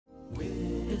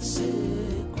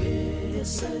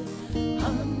kwese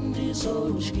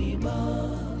handizotyiba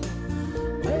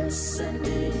kwese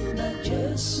ndina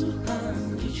Jesu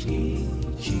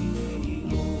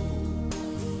handityijilo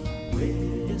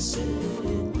kwese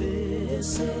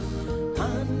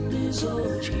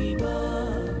handizotyiba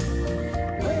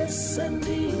kwese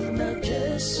ndina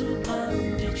Jesu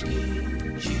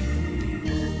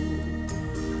handityijilo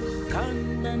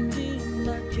kana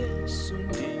ndina Jesu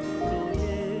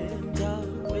ndinoyenda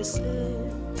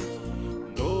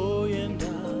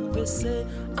kwese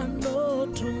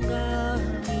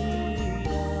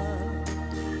anotunganira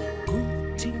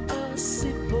kuti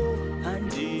asipo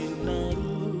handina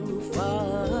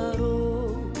rufaro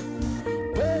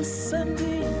kwese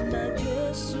ndina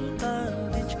Jesu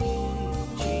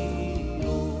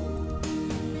handityijilo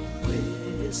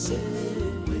kwese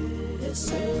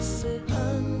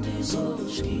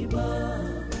handizotyiba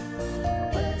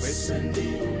kwese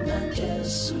ndina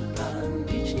Jesu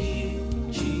handityijilo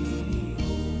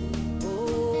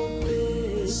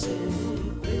kwese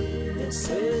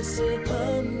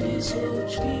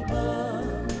handizotyiba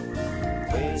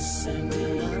kwese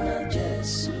ndina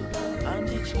Jesu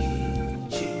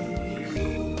handityijilo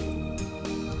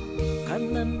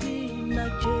kana ndina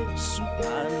Jesu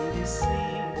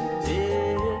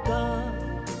handisindeka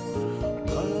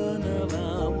kana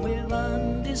vamwe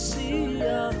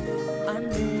vandisiya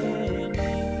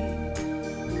aneni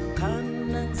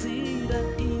kana nzira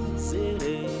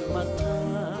izere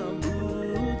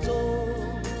matambudzo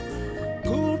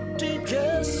kuti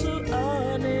Jesu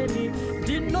aneni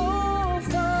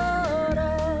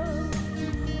ndinofara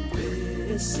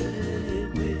kwese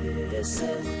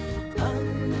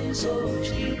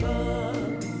handizotyiba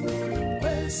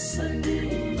kwese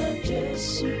ndina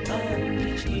Jesu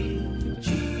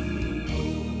handityijilo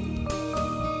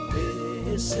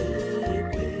kwese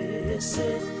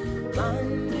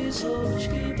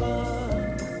handizotyiba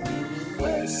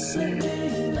kwese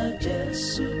ndina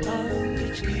Jesu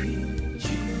handityijilo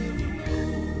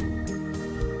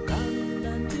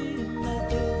kana ndina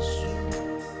Jesu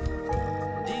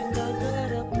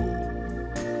ndingagarapo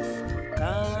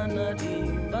kana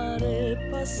dimba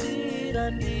repasira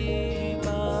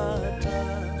ndibata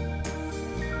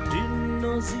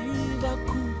ndinoziva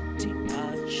kuti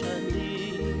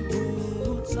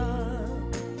achandibudza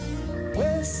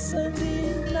kwese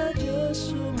ndina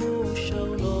Jesu musha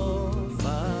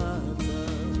unofadza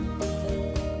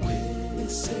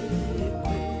kwese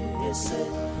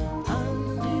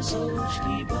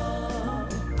handizotyiba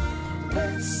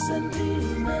kwese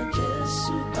ndina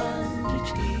Jesu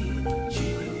handityijilo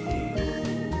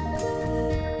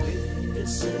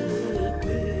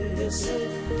kwese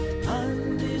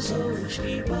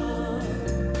handizotyiba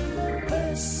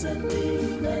kwese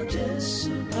ndina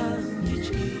Jesu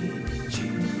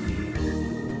handityijilo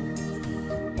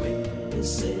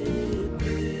kwese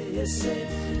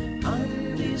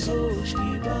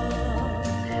handizotyiba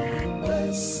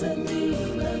kwese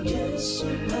ndina Jesu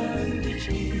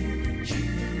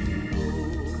handityijilo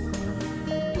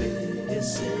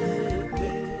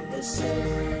kwese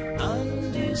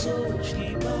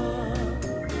handizotyiba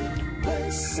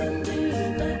kwese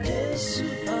ndina Jesu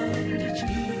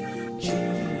handityijilo.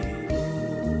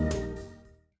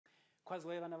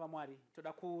 Kwazwai vana vaMwari,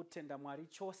 toda kutenda Mwari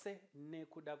chose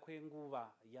nekuda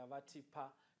kwenguva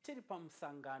yavatipa tiri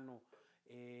pamusangano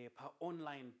pa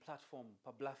online platform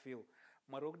pa Bluffhill.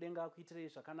 Mwari wokudenga akuitirei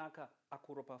zvakanaka,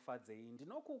 akuropafadzei.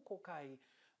 Ndinokukokai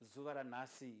zuva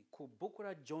ranhasi kubhuku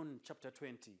raJohn chapter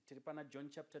 20. Tiri pana John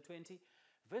chapter 20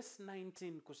 verse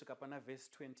 19 kusvika pana verse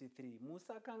 23.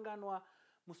 Musakanganwa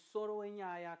musoro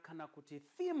wenyaya kana kuti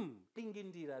theme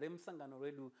pingindira remusangano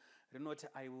redu rinoti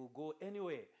I will go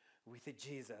anywhere with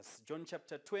Jesus. John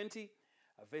chapter 20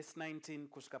 verse 19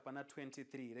 kusvika pana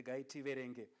 23. Regai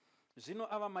tiverenge.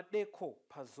 Zvino ava madeko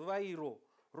pazuva iro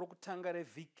rokutanga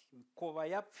revhiki, mikova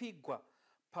yapfigwa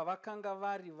pavakanga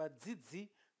vari vadzidzi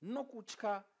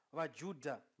nokutya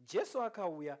vaJudha. Jesu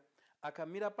akauya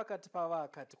akamira pakati pavo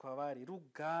akati kwavari,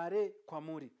 rugare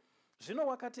kwamuri. Zvino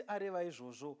wakati areva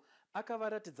izvozvo,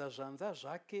 akavaratidza zvanza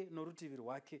zvake norutivi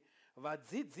rwake.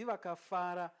 Vadzidzi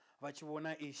vakafara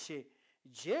vachiona Ishe.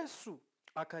 Jesu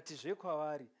akatizve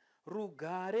kwavari,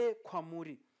 rugare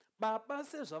kwamuri. Baba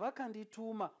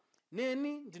sezvavakandituma,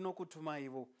 neni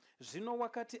ndinokutumaivo. Zvino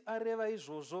wakati areva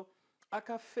izvozvo,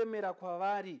 akafemera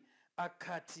kwavari,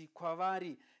 akati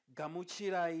kwavari,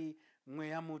 gamuchirai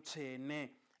mweya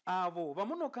mutsvene. Avo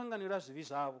vamunokanganwira zvivi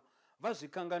zvavo,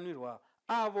 vazvikanganwirwa.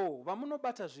 Avo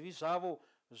vamunobata zvivi zvavo,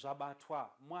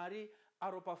 zvabatwa. Mwari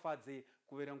aropafadze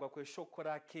kuverengwa kweshoko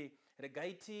rake.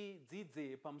 Regai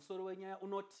tidzidze pamusoro wenyaya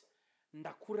unoti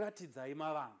Ndakuratidzai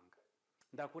Mavanga.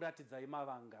 Ndakuratidzai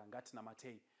Mavanga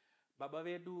ngatinamatei. Baba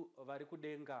vedu vari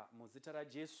kudenga muzita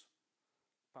raJesu,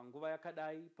 panguva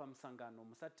yakadai pamusangano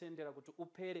musatendera kuti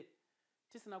upere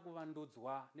tisina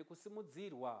kuvandudzwa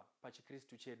nekusimudzirwa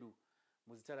pachikristu chedu.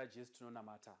 Muzita raJesu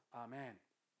tinonamata. Amen.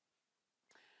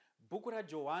 Bhuku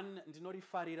raJohani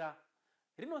ndinorifarira.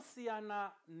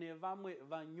 Rinosiyana nevamwe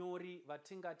vanyori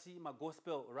vatingati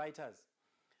magospel writers.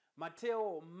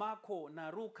 Mateo, Marko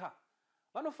naRuka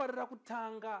vanofarira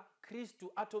kutanga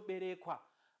Kristu atoberekwa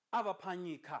ava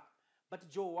panyika. But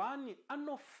Johani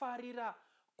anofarira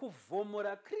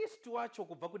kuvhomora Kristu wacho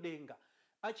kubva kudenga,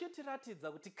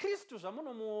 achitiratidza kuti Kristu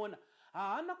zvamunomuona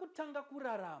haana kutanga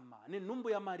kurarama nenhumbu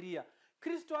yaMaria.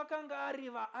 Kristu akanga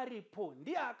aripo,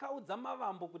 ndiye akaudza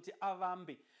mavambo kuti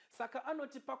avambe. Saka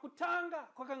anoti pakutanga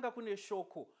kwakanga kune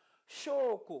shoko.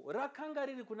 Shoko rakanga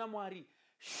riri kuna Mwari.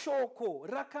 Shoko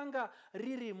rakanga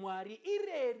riri Mwari.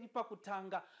 Ireri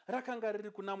pakutanga rakanga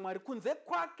riri kuna Mwari. Kunze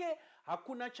kwake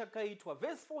hakuna chakaitwa.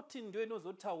 Verse 14 ndio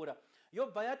inozotaura.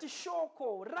 Yobva yati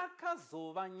shoko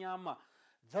rakazova nyama.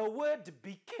 The word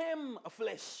became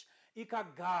flesh.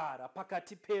 Ikagara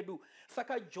pakati pedu.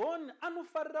 Saka John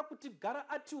anofarira kuti gara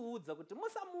atiudza kuti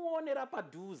musamuonera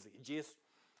padhuze Jesu.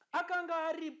 Akanga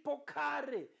aripo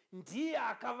kare, ndiye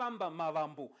akavamba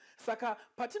mavambo. Saka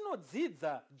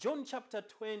patinodzidza John chapter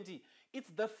 20,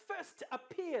 it's the first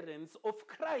appearance of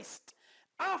Christ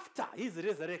after his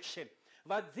resurrection.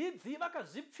 Vadzidzi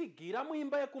vakazvipfigira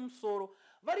muimba yekumusoro,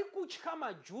 vari kutya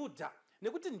maJudha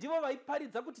nekuti ndivo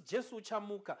vaiparidza kuti Jesu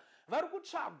uchamuka. Vari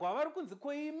kutsvagwa, vari kunzi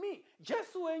koimi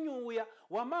Jesu wenyu uya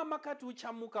wamamakati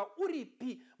uchamuka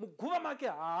uripi? Muguva make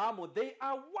haamo. They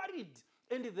are worried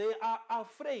and they are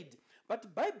afraid. But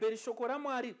Bible shoko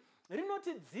raMwari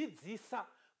rinotidzidzisa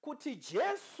kuti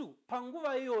Jesu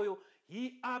panguva iyoyo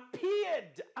he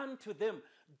appeared unto them.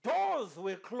 Doors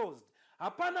were closed.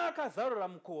 Hapana akazarura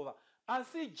mukova,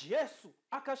 asi Jesu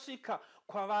akasvika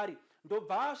kwavari.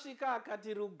 Ndobva asvika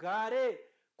akati rugare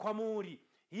kwamuri.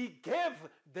 He gave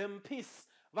them peace.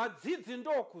 Vadzidzi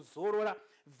ndo kuzorora.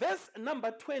 Verse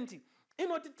number 20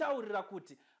 inotitaurira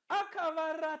kuti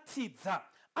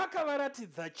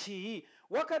akavaratidza chii?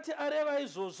 Wakati areva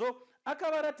izvozvo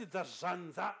akavaratidza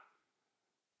zvanza.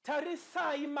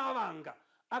 Tarisai mavanga.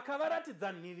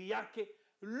 Akavaratidza nhiri yake.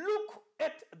 Look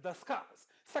at the scars.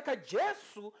 Saka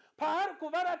Jesu paari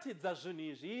kuvaratidza zvinhu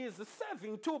izvi, he is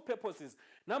serving two purposes.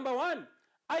 Number one,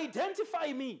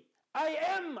 identify me. I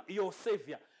am your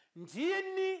savior.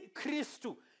 Ndini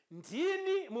Kristu.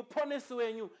 Ndini muponesi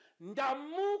wenyu.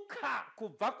 Ndamuka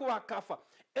kubva kuvakafa.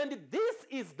 And this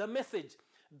is the message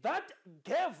that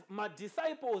gave my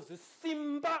disciples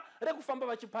simba rekufamba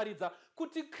vachiparidza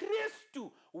kuti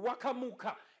Kristu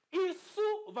wakamuka.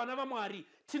 Isu vana vaMwari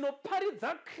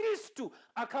tinoparidza Kristu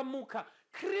akamuka,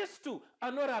 Kristu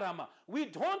anorarama. We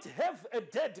don't have a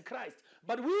dead Christ,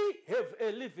 but we have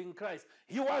a living Christ.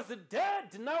 He was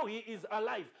dead, now he is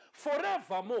alive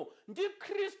forevermore. Ndi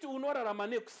Kristu unorarama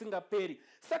nekusingaperi.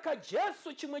 Saka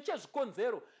Jesu chimwe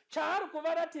chezvikonzero chaari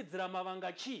kuvaratidzira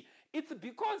mavanga chi? It's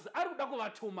because ari kuda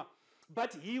kuvatuma,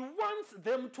 but he wants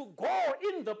them to go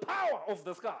in the power of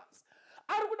the scars.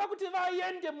 Ari kuda kuti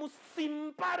vaende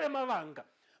musimba remavanga.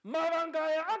 Mavanga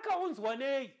aya akaunzwa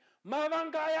nei?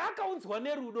 Mavanga aya akaunzwa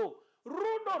nerudo.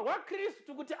 Rudo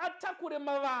rwaKristu kuti atakure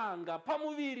mavanga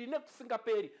pamuviri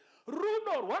nekusingaperi.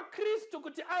 Rudo rwaKristu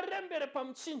kuti arembere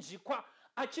pamuchinjikwa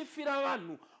achifira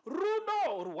vanhu.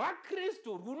 Rudo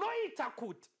rwaKristu runoita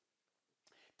kuti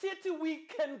titi we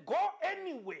can go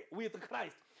anywhere with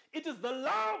Christ. It is the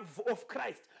love of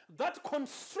Christ that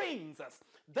constrains us,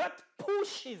 that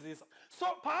pushes us. So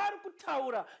paari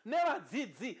kutaura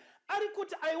nevadzidzi ari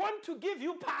kuti I want to give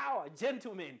you power,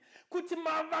 gentlemen, kuti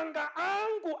mavanga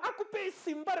angu akupei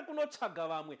simba rekunotsvaga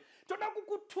vamwe. Toda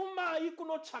kukutumai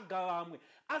kunotsvaga vamwe,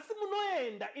 asi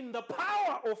munoenda in the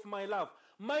power of my love.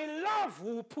 My love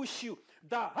will push you.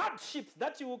 The hardships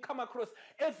that you will come across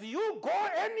as you go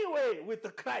anyway with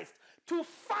the Christ to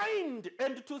find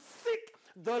and to seek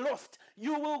the lost,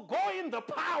 you will go in the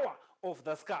power of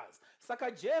the scars.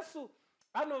 Saka Jesu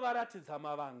anovaratidza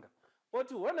mavanga.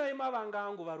 Oti honai mavanga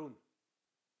angu varume.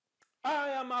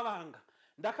 Aya mavanga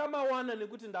ndakamawana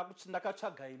nekuti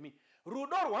ndakatsvaga imi.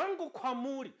 Rudo rwangu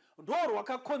kwamuri ndo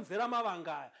rwakakonzera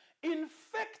mavanga aya. In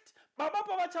fact, baba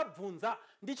pavachabvunza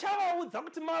ndichavaudza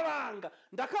kuti mavanga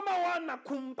ndakamawana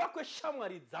kumba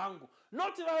kweshamwari dzangu,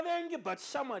 not vavengi but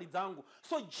shamwari dzangu.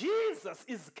 So Jesus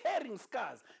is carrying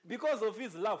scars because of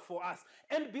his love for us,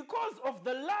 and because of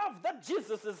the love that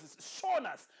Jesus has shown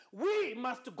us, we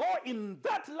must go in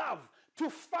that love to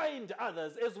find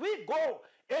others as we go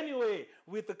anyway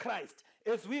with Christ.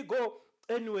 As we go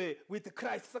anyway with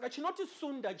Christ. Saka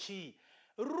chinotisunda chii?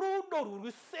 rudo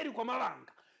ruri seri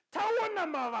kwamavanga. Taona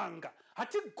mavanga,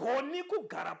 hatigoni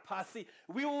kugara pasi.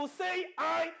 We will say,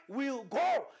 I will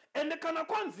go. And kana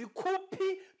kwanzi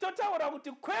kupi, totaura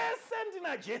kuti kwese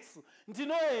ndina Jesu,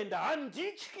 ndinoenda,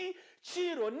 handityi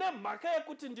chiro nemhaka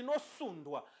yekuti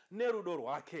ndinosundwa nerudo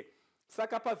rwake.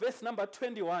 Saka pa verse number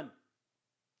 21,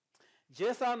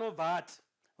 Jesu anobva ati,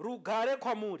 rugare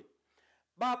kwamuri,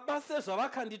 Baba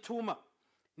sezvavakandituma,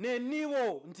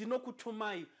 neniwo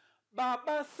ndinokutumai.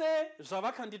 Baba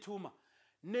sezvavakandituma,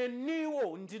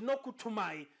 neniwo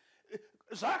ndinokutumai.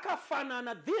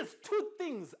 Zvakafanana, these two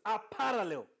things are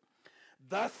parallel.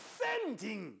 The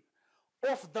sending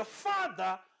of the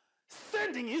Father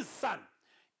sending his Son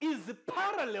is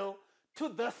parallel to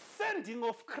the sending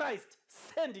of Christ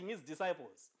sending his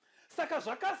disciples. Saka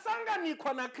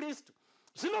zvakasanganikwa na Kristu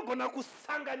zvinogona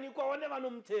kusanganikwa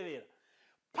nevanomutevera.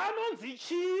 Panonzi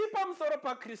chii pamusoro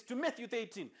paKristu? Matthew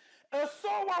 13. A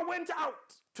sower went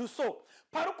out to sow.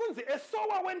 Parikunzi a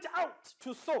sower went out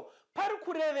to sow.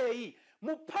 Parikurevei.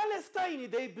 Mu Palestine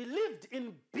they believed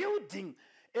in building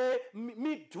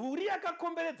midhuri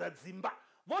yakakomberedza dzimba.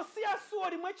 Vosiya suo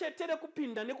rimwe chetere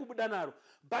kupinda nekubuda naro.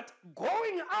 But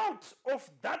going out of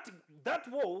that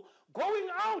wall, going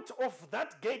out of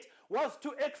that gate was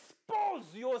to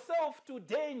expose yourself to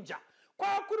danger.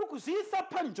 Kwakuri kuzviisa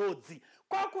panjodzi,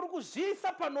 kwakuri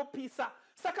kuzviisa panopisa.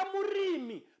 Saka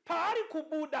murimi paari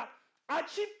kubuda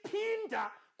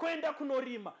achipinda kuenda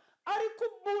kunorima, ari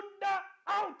kubuda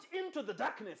out into the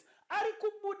darkness, ari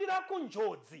kubudira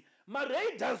kunjodzi. My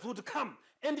raiders would come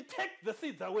and take the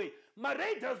seeds away. My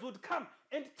raiders would come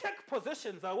and take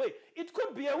possessions away. It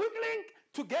could be a weak link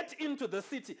to get into the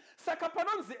city. Saka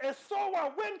panonzi, a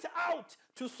sower went out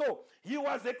to sow. He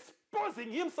was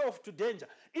exposing himself to danger.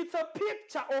 It's a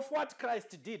picture of what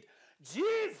Christ did.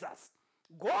 Jesus,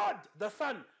 God the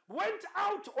Son, went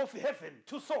out of heaven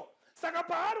to sow. Saka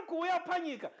paari kuuya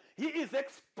panyika, he is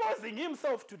exposing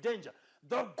himself to danger.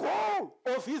 The goal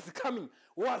of his coming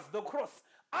was the cross.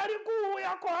 Ari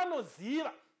kuuya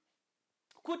kwaanoziva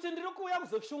kuti ndiri kuuya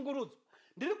kuzoshungurudzwa,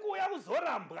 ndiri kuuya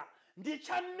kuzorambwa,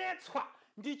 ndichanetswa,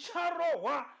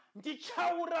 ndicharohwa,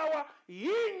 ndichaurawa.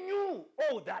 He knew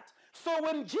all that. So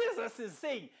when Jesus is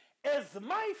saying, as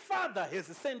my Father has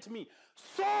sent me,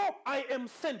 so I am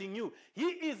sending you, he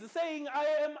is saying, I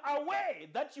am aware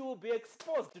that you will be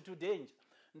exposed to danger.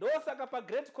 Ndosaka pa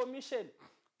Great Commission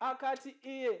akati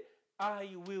iye,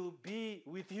 I will be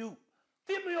with you.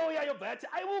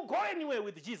 I will go anywhere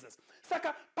with Jesus.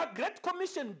 Saka pa Great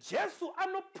Commission, Jesus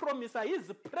anopromisa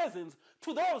his presence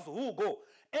to those who go.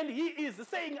 And he is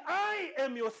saying, I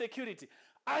am your security.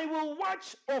 I will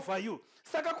watch over you.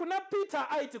 Saka kuna Peter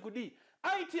aiti kudi.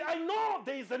 I know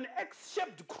there is an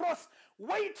X-shaped cross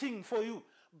waiting for you,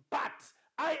 but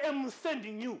I am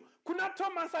sending you. Kuna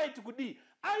Thomas aiti kudi.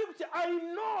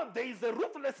 I know there is a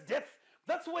ruthless death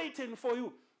that's waiting for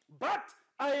you, but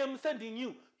I am sending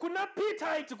you. Kuna Peter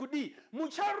aiti kudi.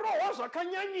 Mucharohwa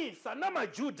zvakanyanyisa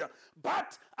namaJudha,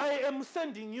 but I am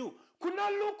sending you. Kuna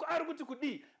Luke ari kuti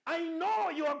kudi. I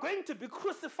know you are going to be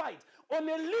crucified on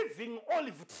a living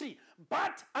olive tree,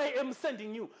 but I am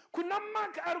sending you. Kuna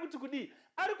Mark ari kuti kudi.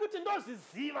 Ari kuti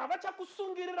ndozviziva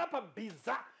vachakusungirira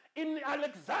pabhiza in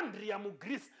Alexandria mu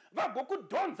Greece,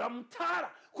 vagokudhonza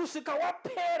mutara kusvika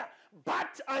wapera,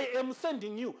 but I am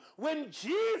sending you. When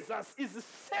Jesus is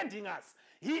sending us,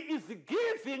 he is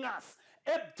giving us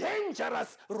a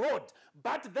dangerous road,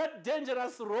 but that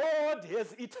dangerous road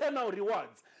has eternal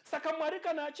rewards. Saka Mwari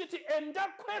kana achiti enda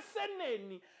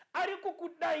kweseneni, ari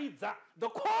kukudaidza. The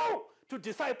call to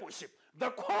discipleship,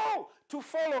 the call to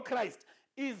follow Christ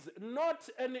is not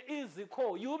an easy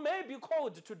call. You may be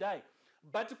called to die,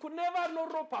 but kuneva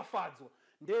noropafadzwa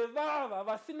ndevava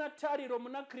vasina tariro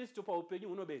muna Kristu paupenyu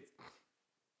hunobedza.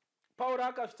 Pauro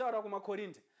akazvitaura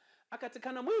kumaKorinde akati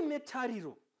kana muine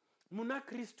tariro muna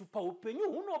Kristu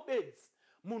paupenyu hunobedza,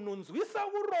 munonzwisa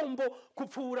urombo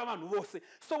kupfuura vanhu vose.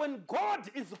 So when God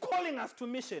is calling us to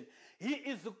mission, he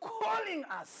is calling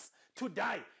us to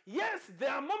die. Yes,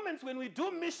 there are moments when we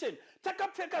do mission,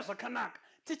 takapfeka zvakanaka,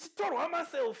 tichitorwa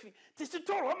maselfie,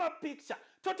 tichitorwa mapicture,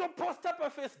 totoposta pa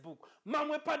Facebook,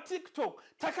 mamwe pa TikTok,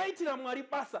 takaitira Mwari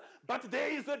basa. But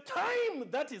there is a time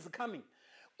that is coming.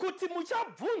 Kuti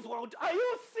muchabvunzwa kuti, are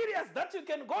you serious that you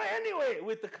can go anywhere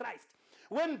with Christ?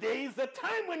 When there is a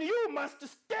time when you must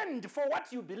stand for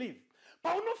what you believe.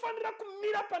 Paunofanira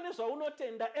kumira pane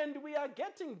zvaunotenda, and we are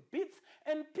getting bits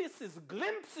and pieces,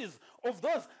 glimpses of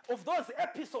those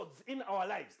episodes in our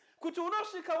lives. Kuti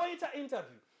unosvika waita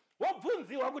interview,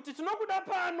 wabvunziwa kuti tinokuda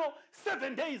pano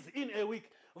 7 days in a week,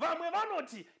 vamwe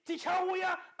vanoti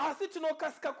tichauya asi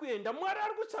tinokasika kuenda. Mwari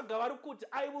ari kutsvaga vari kuti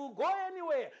I will go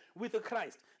anywhere with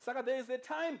Christ. Saka there is a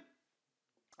time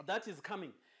that is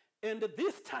coming, and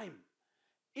this time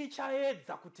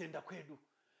ichaedza kutenda kwedu.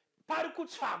 Pari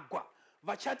kutsvagwa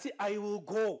vachati I will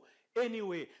go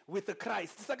anywhere with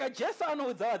Christ. Saka Jesu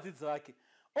anoudza vadzidzi vake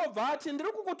obva ati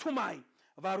ndiri kukutumai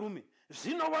varume.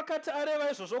 Zvino wakati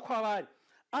areva izvozvo kwavari,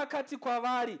 akati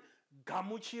kwavari,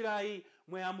 gamuchirai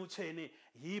mweya mutsvene.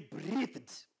 He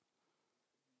breathed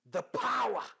the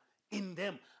power in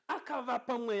them.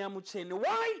 Akavapa mweya mutsvene.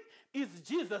 Why is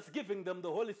Jesus giving them the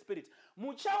Holy Spirit?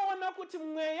 Muchaona kuti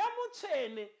mweya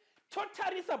mutsvene,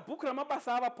 totarisa bhuku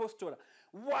ramabasa avapostora,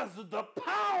 was the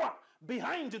power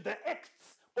behind the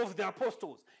acts of the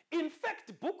apostles. In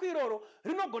fact, bhuku iroro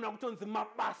rinogona kutonzi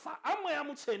mabasa amweya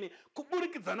mutsvene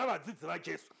kuburikidza navadzidzi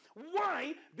vaJesu.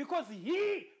 Why? Because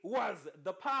he was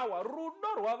the power.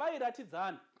 Rudo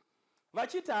rwavairatidzana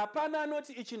vachiti hapana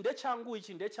anoti ichi ndechangu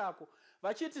ichi ndechako,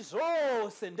 vachiti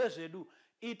zvose ndezvedu.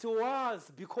 It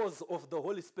was because of the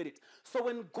Holy Spirit. So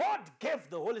when God gave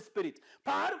the Holy Spirit,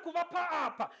 paari kuvapa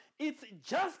apa, it's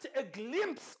just a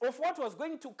glimpse of what was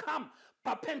going to come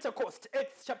pa Pentecost,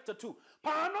 Acts chapter 2.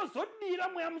 Paanozodira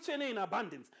mweya mutsvene in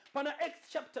abundance. Pana Acts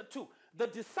chapter 2, the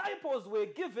disciples were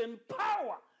given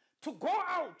power to go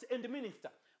out and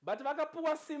minister. But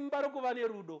vakapuwa simba rokuva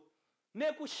nerudo,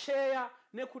 nekusheya,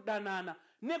 nekudanana,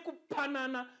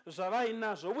 nekupanana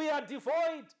zvavainazvo. We are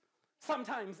devoid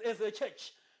sometimes as a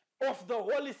church of the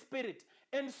Holy Spirit.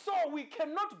 And so we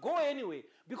cannot go anywhere,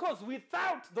 because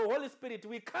without the Holy Spirit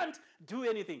we can't do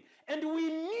anything. And we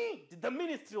need the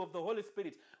ministry of the Holy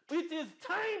Spirit. It is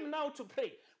time now to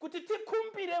pray kuti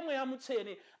tikumbire mweya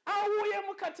mutsvene auye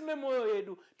mukati memwoyo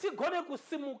yedu, tigone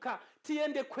kusimuka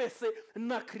tiende kwese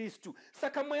naKristu.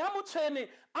 Saka mweya mutsvene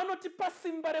anotipa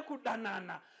simba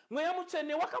rekudanana. Mweya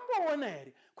mutsvene, wakamboona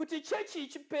here kuti chechi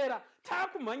ichipera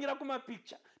taakumhanyira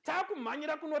kumapicha,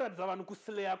 taakumhanyira kunoratidza vanhu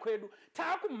kusileya kwedu,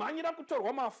 taakumhanyira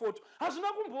kutorwa mafoto?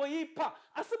 Hazvina kumboipa.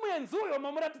 Asi muenzi uyo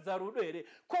mamuratidza rudo here?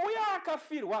 Kwauya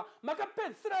akafirwa,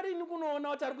 makapedzisira rini kunoona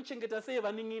kuti ari kuchengeta sei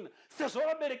vanin'ina, sezvo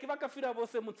vabereki vakafira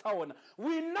vose mutsaona?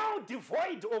 We now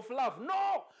devoid of love?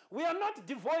 No, we are not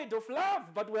devoid of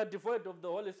love, but we are devoid of the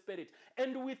Holy Spirit.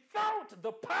 And without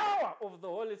the power of the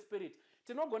Holy Spirit,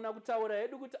 tinogona kutaura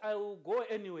hedu kuti I will go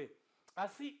anywhere,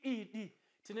 asi idi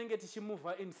tinenge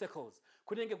tichimuvha in circles,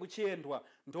 kunenge kuchiendwa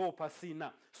ndo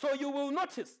pasina. So you will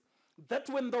notice that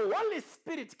when the Holy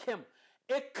Spirit came,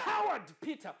 a coward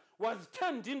Peter was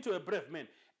turned into a brave man.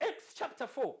 Acts chapter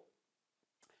 4,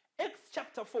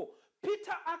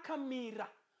 Peter akamira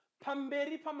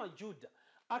pamberi pamaJudha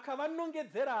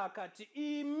akavanongedzera akati,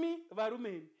 imi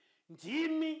varumeni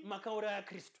ndimi makauraya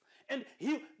Kristu. And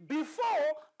he,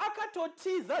 before,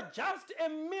 akatotiza just a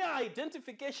mere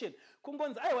identification.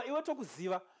 Kungonzi, aiwa, iwe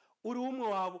tokuziva uri umwe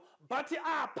wavo. But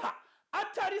apa,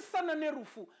 atarisana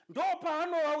nerufu, ndo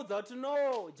paanovaudza kuti,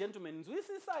 no, gentlemen,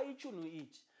 nzwisisai chinhu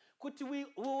ichi, kuti we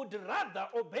would rather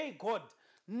obey God,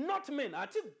 not men.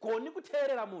 Hatigoni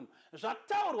kuteerera munhu.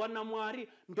 Zvataurwa naMwari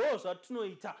ndo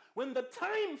zvatinoita. When the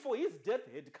time for his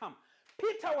death had come,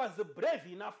 Peter was brave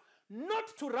enough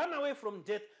not to run away from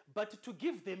death, but to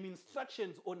give them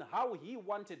instructions on how he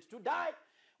wanted to die.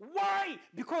 Why?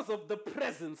 Because of the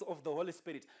presence of the Holy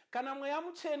Spirit. Kana mweya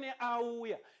mutsvene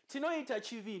auya, tinoita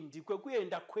chivindi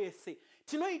kwekuenda kwese.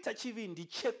 Tinoita chivindi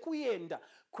chekuenda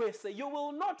kwese. You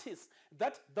will notice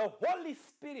that the Holy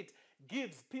Spirit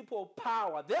gives people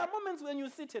power. There are moments when you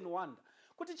sit and wonder,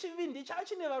 kuti chivindi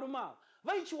chachine varume ava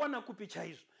vaichiwana kupi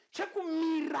chaizvo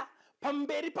chekumira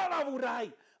pamberi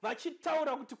pavavurai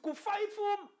vachitaura kuti kufa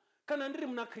ipfuma kana ndiri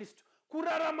muna Kristu,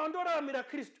 kurarama ndoraramira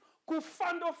Kristu,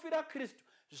 kufa ndofira Kristu.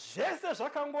 Zvese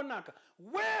zvakangonaka.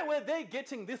 Where were they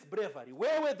getting this bravery?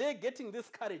 Where were they getting this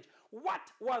courage? What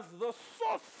was the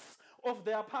source of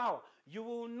their power? You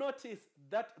will notice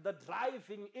that the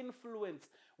driving influence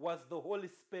was the Holy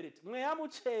Spirit. Mweya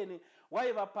mutsvene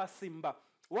waivapa simba.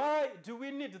 Why do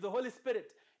we need the Holy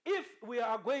Spirit? If we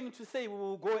are going to say we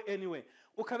will go anywhere,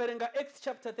 ukaverenga Acts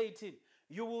chapter 13,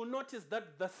 you will notice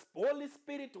that the Holy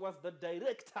Spirit was the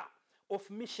director of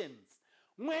missions.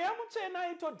 Mweya mutsvene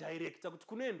aitodirecta kuti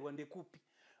kunoendwa ndekupi.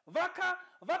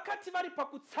 Vakati vari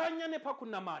pakutsanya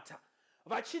nepakunamata,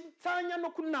 vachitsanya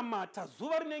nokunamata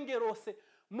zuva rinenge rose,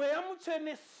 mweya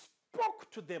mutsvene spoke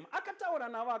to them. Akataura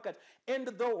navo akati, and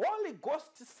the Holy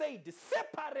Ghost said,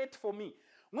 separate for me.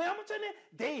 Mweya mutsvene,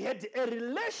 they had a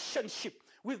relationship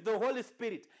with the Holy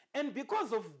Spirit. And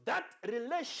because of that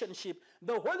relationship,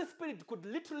 the Holy Spirit could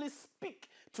literally speak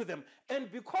to them.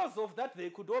 And because of that, they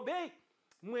could obey.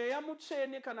 Mweya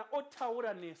mutsvene kana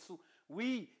otaura nesu,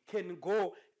 we can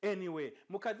go anywhere.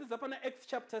 Mukadzidza pana Acts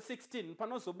chapter 16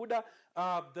 panozobuda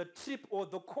the trip or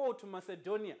the call to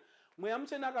Macedonia. Mweya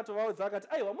mutsvene akatovaudza akati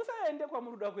aiwa musaende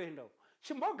kwamuruda kuenda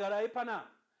chimbogarai pana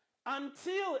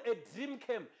until a dream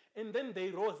came, and then they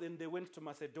rose and they went to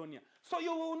Macedonia. So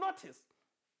you will notice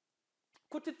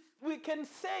we can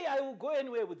say I will go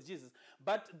anywhere with Jesus,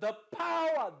 but the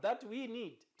power that we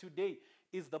need today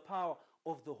is the power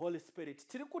of the Holy Spirit.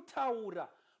 Tiri kutaura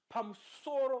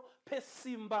pamusoro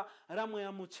pesimba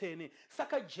ramweya mutsvene.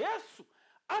 Saka Jesu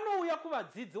anouya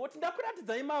kuvadzidzi woti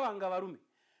ndakuratidzai mavanga varume,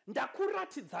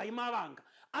 ndakuratidzai mavanga.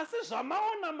 Asi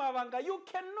zvamaona mavanga, you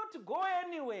cannot go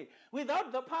anywhere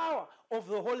without the power of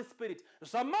the Holy Spirit.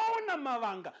 Zvamaona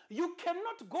mavanga, you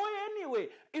cannot go anywhere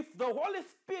if the Holy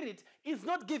Spirit is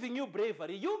not giving you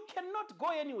bravery. You cannot go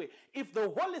anywhere if the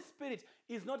Holy Spirit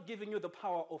is not giving you the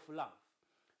power of love.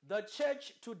 The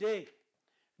church today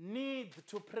needs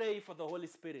to pray for the Holy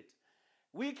Spirit.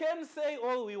 We can say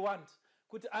all we want,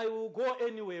 kuti I will go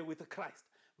anywhere with Christ.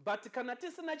 But kana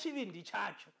tisina chivindi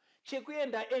chacho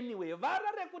chekuenda anyway,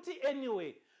 varare kuti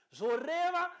anyway,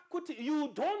 zoreva kuti you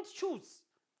don't choose,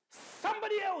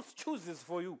 somebody else chooses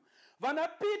for you. Vana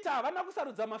Peter havana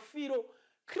kusarudza mafiro,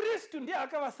 Kristu ndiye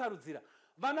akavasarudzira.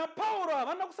 Vana Paulo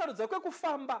havana kusarudza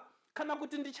kwekufamba kana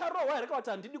kuti ndicharohwa here kana kuti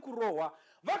handidi kurohwa.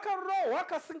 Vakarohwa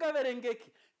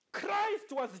kasingaverengeki.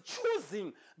 Christ was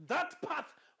choosing that path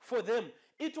for them.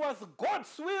 It was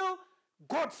God's will,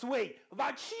 God's way.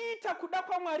 Vachiita kuda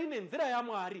kwaMwari nenzira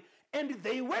yaMwari. And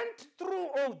they went through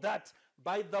all that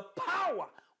by the power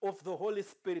of the Holy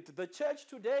Spirit. The church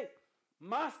today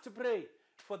must pray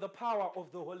for the power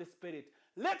of the Holy Spirit.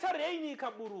 Let rain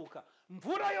ikaburuka,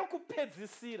 mvura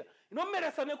yokupedzisira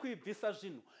inomeresa nekuibvisa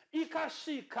zvinhu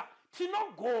ikasvika,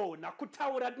 tinogona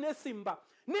kutaura nesimba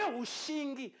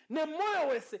neushingi nemoyo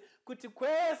wese kuti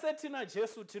kwese tina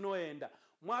Jesu tinoenda.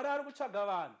 Mwari ari kutsvaga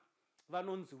vanhu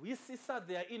vanonzwisisa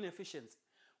their inefficiency.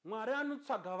 Mwari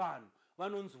anotsvaga vanhu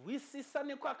vanonzwisisa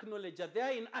nekuacknowledge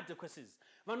their inadequacies.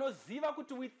 Vanoziva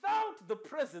kuti without the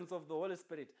presence of the Holy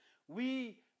Spirit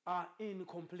we are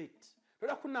incomplete.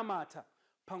 Toda kunamata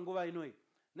panguva inoi.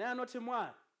 Naye anoti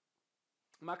Mwari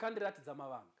makandiratidza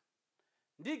mavanga,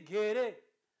 ndigere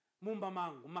mumba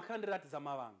mangu makandiratidza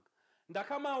mavanga,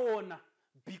 ndakamaona.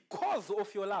 Because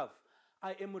of your love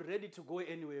I am ready to go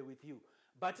anywhere with you,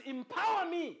 but empower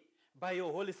me by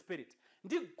your Holy Spirit.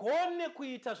 Ndigone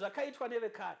kuita zvakaitwa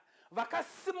nevekare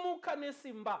vakasimuka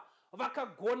nesimba,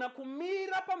 vakagona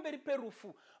kumira pamberi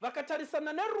perufu,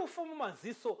 vakatarisana nerufu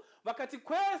mumaziso, vakati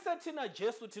kwese tina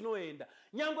Jesu tinoenda.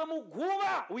 Nyangwe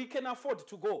muguva we can afford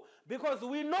to go, because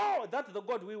we know that the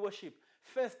God we worship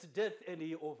faced death and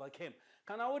he overcame.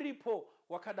 Kana uripo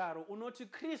wakadaro unoti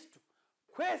Kristu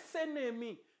kwese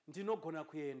nemi ndinogona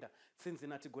kuenda, tsinzi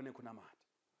natigone kunamata.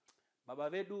 Baba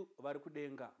vedu vari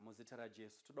kudenga muzita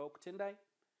raJesu, toda kutendai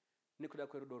nekuda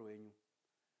kwerudo rwenyu.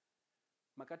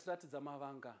 Makatiratidza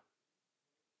mavanga,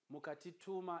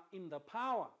 mukatituma in the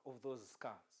power of those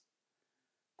scars,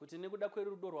 kuti nekuda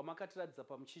kwerudo rwamakatiratidza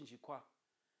pamuchinjikwa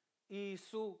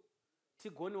isu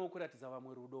tigonewo kuratidza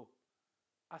vamwe rudo.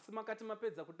 Asi makati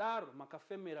mapedza kudaro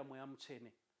makafemera mweya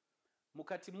mutsvene,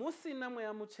 mukati musina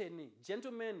mweya mutsvene,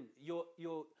 gentlemen,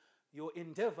 your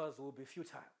endeavors will be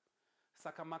futile.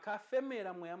 Saka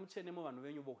makafemera mweya mutsvene muvanhu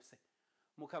venyu vose,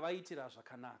 mukavaitira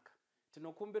zvakanaka.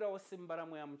 Tinokumbirawo simba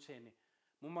ramweya mutsvene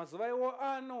mumazuva iwo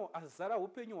ano azara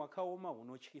upenyu hwakaoma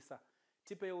hunotyisa.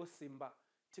 Tipewo simba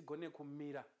tigone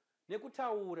kumira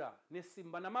nekutaura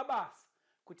nesimba namabasa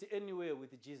kuti anywhere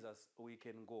with Jesus we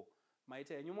can go.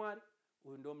 Maita yenyu Mwari,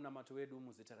 uyu ndo munamato wedu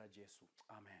muzita raJesu.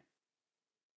 Amen.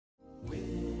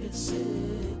 Kwese,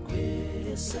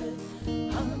 kwese,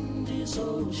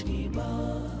 handizoshiba.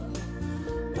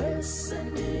 Kwese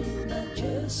ndina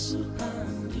Jesu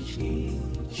handishijio.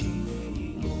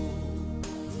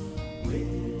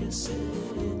 Kwese,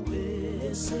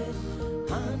 kwese,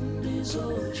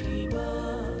 handizoshiba.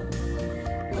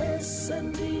 Kwese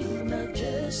ndina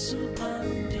Jesu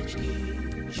handishijio.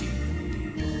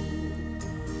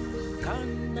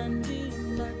 Kana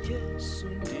ndina Jesu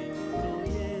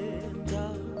ndinoyenda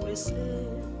kwese,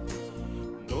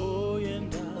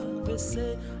 ndoyenda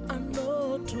kwese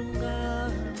anotungamira,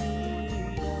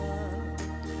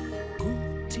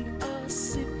 kuti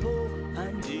asipo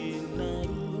handina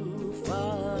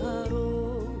rufaro.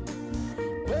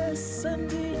 Kwese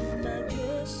ndina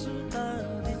Jesu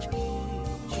handishijio.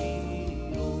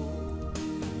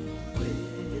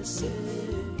 Kwese,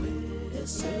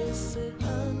 kwese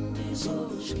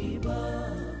handizoshiba.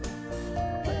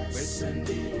 Kwese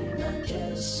ndina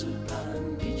Jesu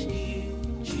handishijio.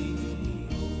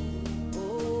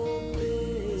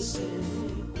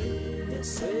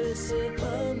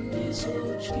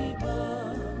 andizochiba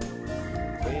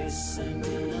kwese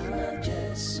ndina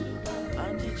Jesu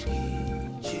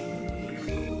andichichiyo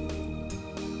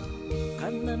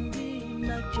kana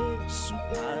ndina Jesu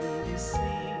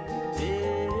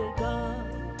andisiteka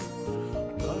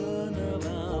kana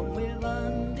vamwe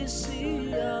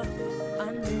vandisiya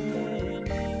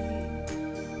aneni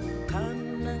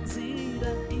kana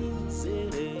nzira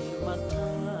izere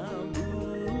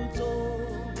matambudzo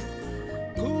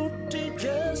kuti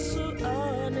Jesu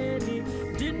aneni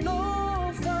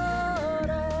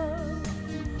ndinofara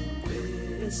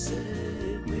kwese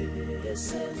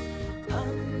kwese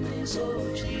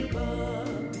andizochiba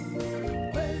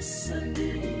kwese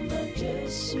ndina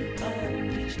Jesu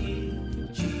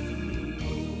andichichiyo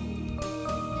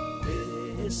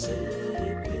kwese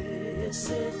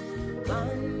kwese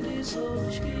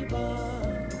andizochiba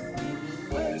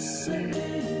kwese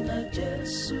ndina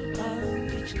Jesu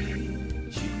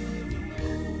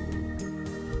andichichiyo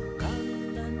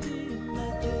kana ndina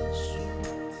Jesu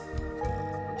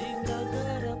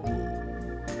ndingagarapo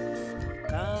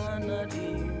kana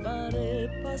dimbare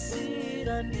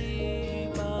pasira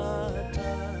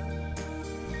ndibata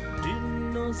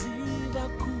ndinoziva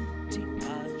kuti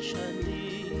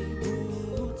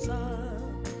achandibudza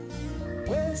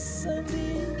kwese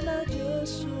ndina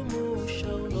Jesu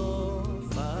musha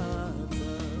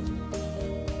unofadza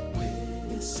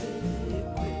kwese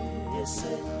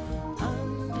kwese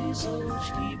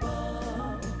andizochiba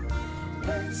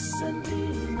kwese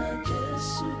ndina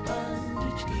Jesu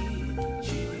andichichiyo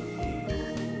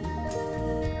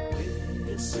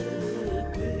kwese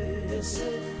kwese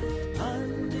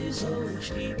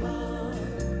andizochiba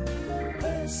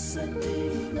kwese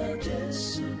ndina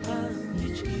Jesu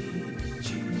andichichiyo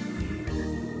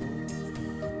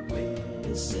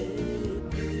kwese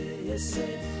kwese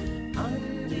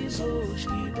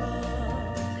andizochiba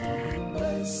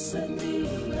kwese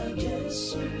ndina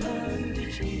Jesu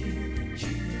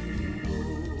andichichiyo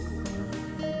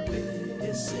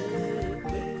kwese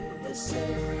kwese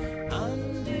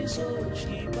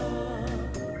andizochiba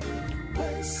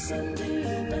kwese